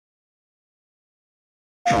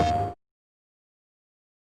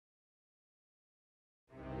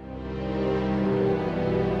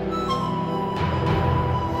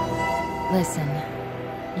Listen,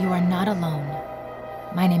 you are not alone.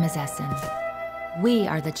 My name is Essen. We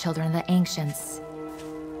are the children of the Ancients,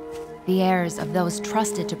 the heirs of those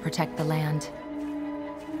trusted to protect the land.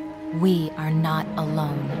 We are not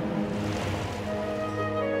alone.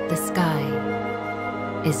 The sky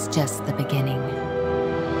is just the beginning.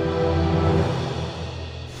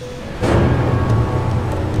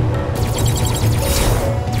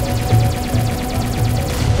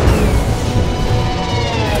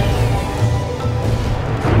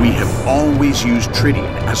 We have always used tritium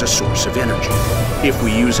as a source of energy. If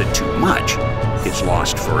we use it too much, it's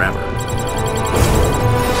lost forever.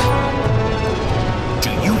 Do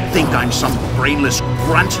you think I'm some brainless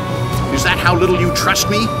grunt? Is that how little you trust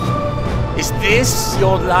me? Is this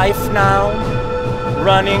your life now?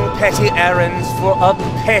 Running petty errands for a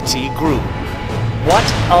petty group. What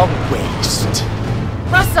a waste.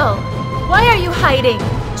 Russell, why are you hiding?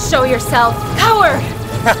 Show yourself, coward!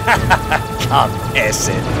 Come,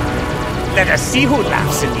 Essen. Let us see who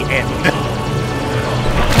laughs in the end.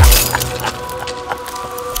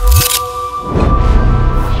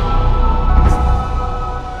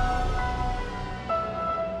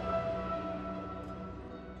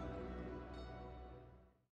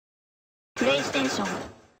 PlayStation